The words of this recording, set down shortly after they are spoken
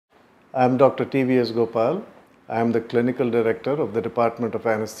I am Dr. TVS Gopal. I am the Clinical Director of the Department of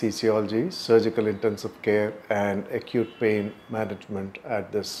Anesthesiology, Surgical Intensive Care and Acute Pain Management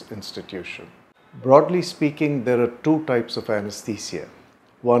at this institution. Broadly speaking, there are two types of anesthesia.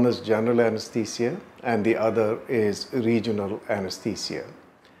 One is general anesthesia and the other is regional anesthesia.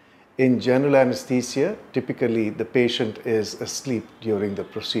 In general anesthesia, typically the patient is asleep during the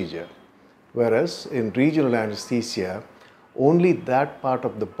procedure, whereas in regional anesthesia, only that part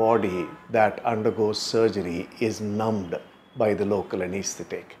of the body that undergoes surgery is numbed by the local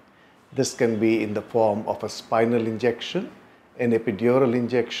anesthetic. This can be in the form of a spinal injection, an epidural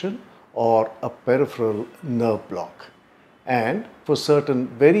injection, or a peripheral nerve block. And for certain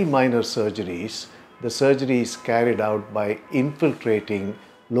very minor surgeries, the surgery is carried out by infiltrating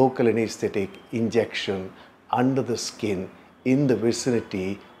local anesthetic injection under the skin in the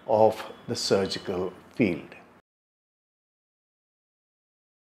vicinity of the surgical field.